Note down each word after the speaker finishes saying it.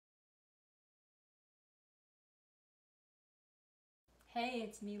Hey,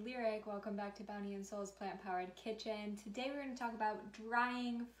 it's me, Lyric. Welcome back to Bounty and Soul's Plant-Powered Kitchen. Today we're going to talk about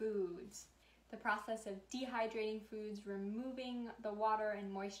drying foods, the process of dehydrating foods, removing the water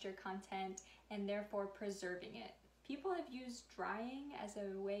and moisture content, and therefore preserving it. People have used drying as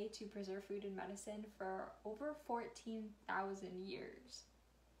a way to preserve food and medicine for over 14,000 years.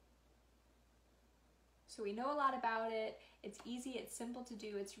 So we know a lot about it. It's easy, it's simple to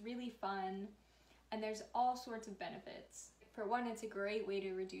do, it's really fun, and there's all sorts of benefits. For one, it's a great way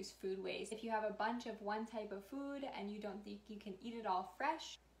to reduce food waste. If you have a bunch of one type of food and you don't think you can eat it all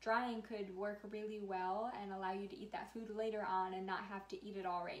fresh, drying could work really well and allow you to eat that food later on and not have to eat it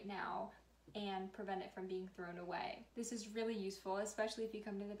all right now and prevent it from being thrown away. This is really useful, especially if you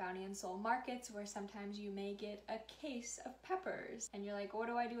come to the Bounty and Soul markets where sometimes you may get a case of peppers and you're like, what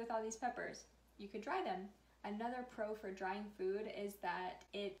do I do with all these peppers? You could dry them. Another pro for drying food is that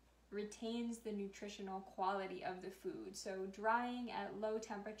it retains the nutritional quality of the food. So drying at low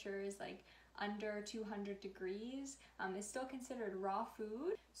temperatures, like under 200 degrees, is still considered raw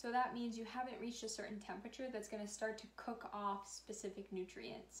food. So that means you haven't reached a certain temperature that's going to start to cook off specific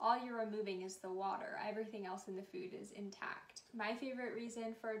nutrients. All you're removing is the water. Everything else in the food is intact. My favorite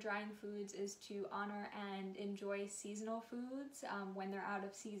reason for drying foods is to honor and enjoy seasonal foods when they're out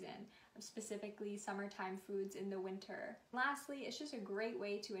of season, specifically summertime foods in the winter. Lastly, it's just a great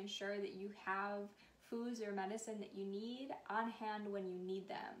way to ensure that you have foods or medicine that you need on hand when you need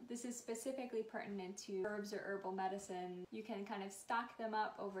them. This is specifically pertinent to herbs or herbal medicine. You can kind of stock them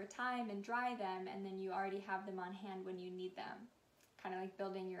up over time and dry them, and then you already have them on hand when you need them. Kind of like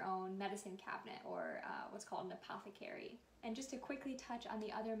building your own medicine cabinet or what's called an apothecary. And just to quickly touch on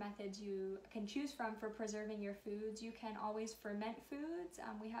the other methods you can choose from for preserving your foods, you can always ferment foods.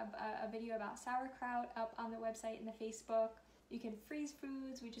 We have a video about sauerkraut up on the website and the Facebook. You can freeze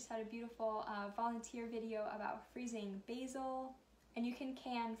foods. We just had a beautiful volunteer video about freezing basil. And you can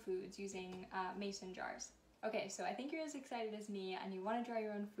can foods using mason jars. Okay, so I think you're as excited as me and you want to dry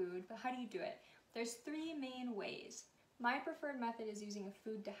your own food, but how do you do it? There's three main ways. My preferred method is using a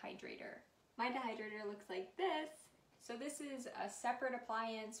food dehydrator. My dehydrator looks like this. So this is a separate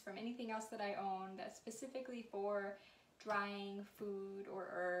appliance from anything else that I own that's specifically for drying food or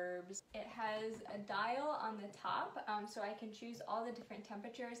herbs. It has a dial on the top, so I can choose all the different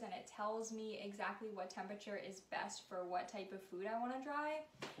temperatures and it tells me exactly what temperature is best for what type of food I want to dry.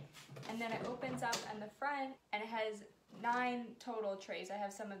 And then it opens up on the front and it has 9 total trays. I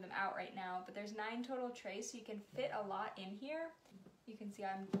have some of them out right now, but there's 9 total trays, so you can fit a lot in here. You can see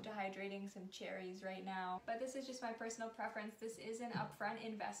I'm dehydrating some cherries right now, but this is just my personal preference. This is an upfront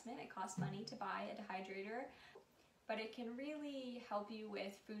investment. It costs money to buy a dehydrator, but it can really help you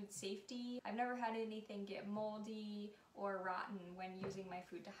with food safety. I've never had anything get moldy or rotten when using my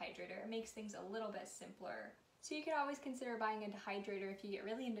food dehydrator. It makes things a little bit simpler. So you can always consider buying a dehydrator if you get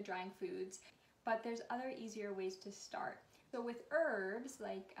really into drying foods, but there's other easier ways to start. So with herbs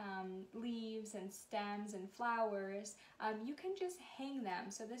like leaves and stems and flowers, you can just hang them.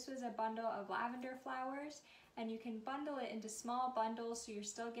 So this was a bundle of lavender flowers, and you can bundle it into small bundles so you're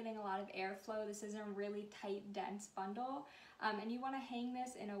still getting a lot of airflow. This isn't a really tight, dense bundle. And you want to hang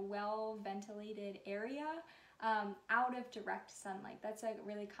this in a well-ventilated area out of direct sunlight. That's a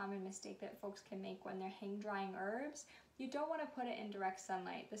really common mistake that folks can make when they're hang drying herbs. You don't want to put it in direct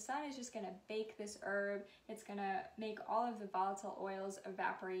sunlight. The sun is just going to bake this herb. It's going to make all of the volatile oils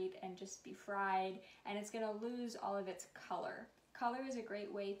evaporate and just be fried, and it's going to lose all of its color. Color is a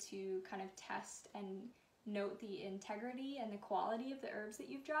great way to kind of test and note the integrity and the quality of the herbs that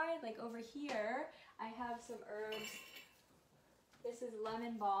you've dried. Like over here, I have some herbs. This is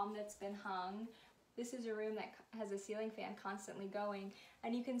lemon balm that's been hung. This is a room that has a ceiling fan constantly going,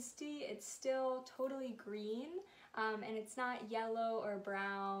 and you can see it's still totally green, and it's not yellow or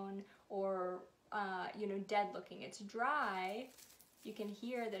brown or dead looking. It's dry. You can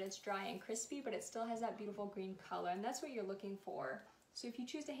hear that it's dry and crispy, but it still has that beautiful green color, and that's what you're looking for. So if you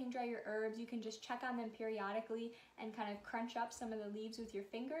choose to hang dry your herbs, you can just check on them periodically and kind of crunch up some of the leaves with your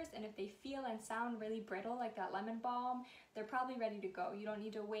fingers, and if they feel and sound really brittle like that lemon balm, they're probably ready to go. You don't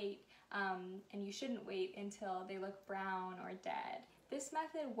need to wait, and you shouldn't wait until they look brown or dead. This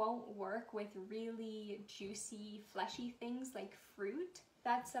method won't work with really juicy, fleshy things like fruit.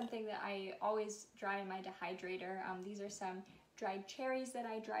 That's something that I always dry in my dehydrator. These are some dried cherries that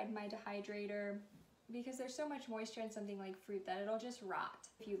I dried in my dehydrator, because there's so much moisture in something like fruit that it'll just rot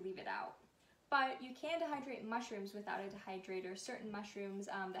if you leave it out. But you can dehydrate mushrooms without a dehydrator, certain mushrooms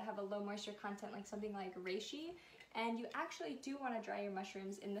that have a low moisture content, like something like reishi, and you actually do want to dry your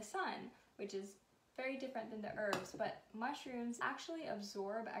mushrooms in the sun, which is very different than the herbs, but mushrooms actually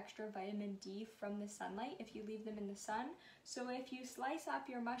absorb extra vitamin D from the sunlight if you leave them in the sun. So if you slice up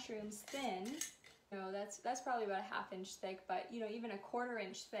your mushrooms thin, that's probably about a ½ inch thick, but even a ¼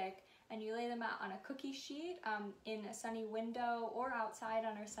 inch thick, and you lay them out on a cookie sheet in a sunny window, or outside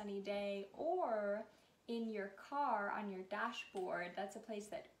on a sunny day, or in your car on your dashboard. That's a place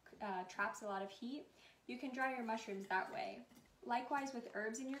that traps a lot of heat. You can dry your mushrooms that way. Likewise with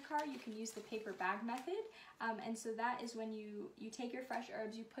herbs in your car, you can use the paper bag method. And so that is when you take your fresh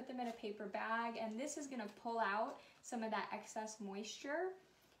herbs, you put them in a paper bag, and this is going to pull out some of that excess moisture.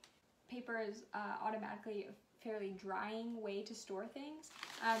 Paper is automatically a fairly drying way to store things.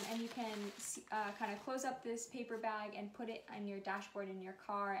 And you can kind of close up this paper bag and put it on your dashboard in your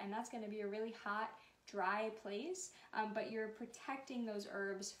car, and that's going to be a really hot, dry place, but you're protecting those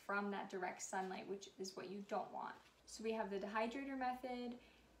herbs from that direct sunlight, which is what you don't want. So we have the dehydrator method,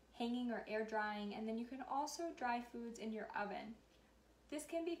 hanging or air drying, and then you can also dry foods in your oven. This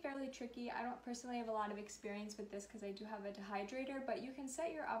can be fairly tricky. I don't personally have a lot of experience with this because I do have a dehydrator, but you can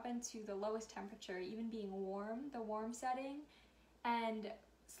set your oven to the lowest temperature, even being warm, the warm setting, and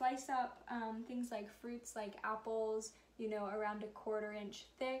slice up things like fruits like apples, around a ¼ inch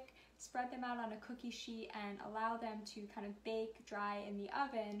thick, spread them out on a cookie sheet and allow them to kind of bake dry in the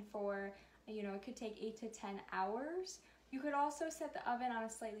oven for, it could take 8 to 10 hours. You could also set the oven on a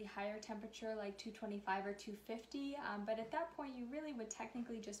slightly higher temperature, like 225 or 250, but at that point you really would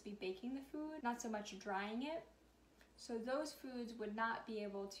technically just be baking the food, not so much drying it. So those foods would not be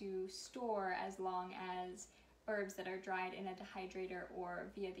able to store as long as herbs that are dried in a dehydrator or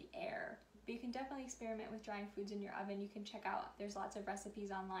via the air. But you can definitely experiment with drying foods in your oven. You can check out, there's lots of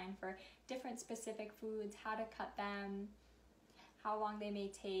recipes online for different specific foods, how to cut them, how long they may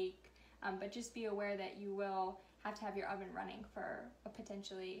take, but just be aware that you will have to have your oven running for a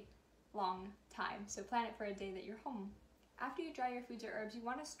potentially long time. So plan it for a day that you're home. After you dry your foods or herbs, you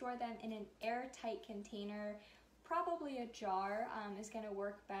want to store them in an airtight container. Probably a jar is going to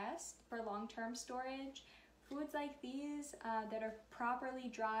work best for long-term storage. Foods like these that are properly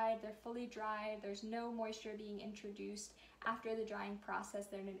dried, they're fully dried, there's no moisture being introduced after the drying process,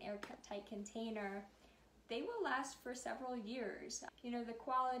 they're in an airtight container, they will last for several years. The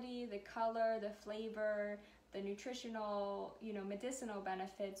quality, the color, the flavor, the nutritional, medicinal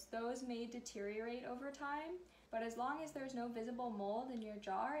benefits, those may deteriorate over time, but as long as there's no visible mold in your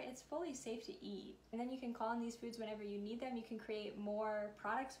jar, it's fully safe to eat. And then you can call on these foods whenever you need them. You can create more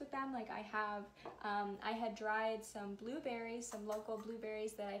products with them. Like I had dried some blueberries, some local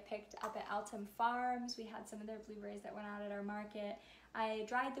blueberries that I picked up at Altum Farms. We had some of their blueberries that went out at our market. I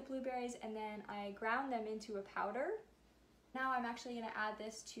dried the blueberries and then I ground them into a powder. Now I'm actually going to add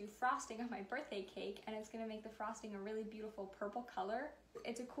this to frosting on my birthday cake, and it's going to make the frosting a really beautiful purple color.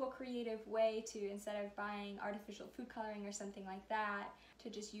 It's a cool creative way to, instead of buying artificial food coloring or something like that, to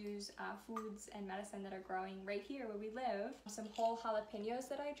just use foods and medicine that are growing right here where we live. Some whole jalapenos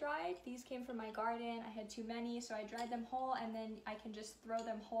that I dried. These came from my garden. I had too many, so I dried them whole, and then I can just throw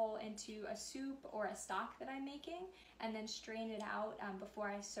them whole into a soup or a stock that I'm making, and then strain it out before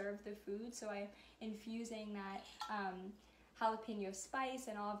I serve the food. So I'm infusing that jalapeno spice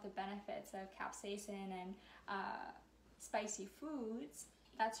and all of the benefits of capsaicin and spicy foods.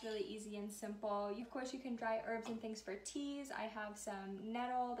 That's really easy and simple. Of course, you can dry herbs and things for teas. I have some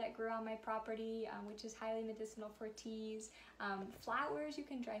nettle that grew on my property, which is highly medicinal for teas. Flowers, you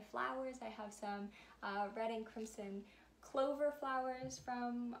can dry flowers. I have some red and crimson clover flowers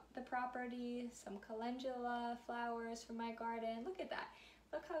from the property, some calendula flowers from my garden. Look at that.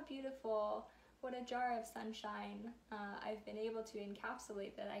 Look how beautiful. What a jar of sunshine I've been able to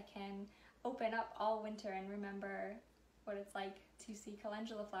encapsulate, that I can open up all winter and remember what it's like to see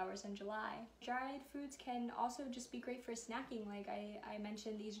calendula flowers in July. Dried foods can also just be great for snacking. Like I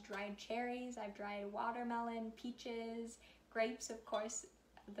mentioned these dried cherries. I've dried watermelon, peaches, grapes, of course.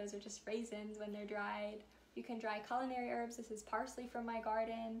 Those are just raisins when they're dried. You can dry culinary herbs. This is parsley from my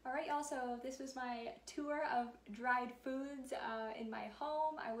garden. All right, y'all, so this was my tour of dried foods in my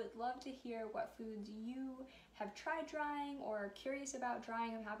home. I would love to hear what foods you have tried drying or are curious about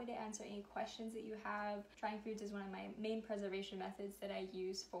drying. I'm happy to answer any questions that you have. Drying foods is one of my main preservation methods that I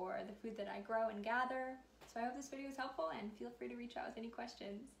use for the food that I grow and gather. So I hope this video was helpful, and feel free to reach out with any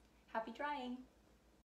questions. Happy drying!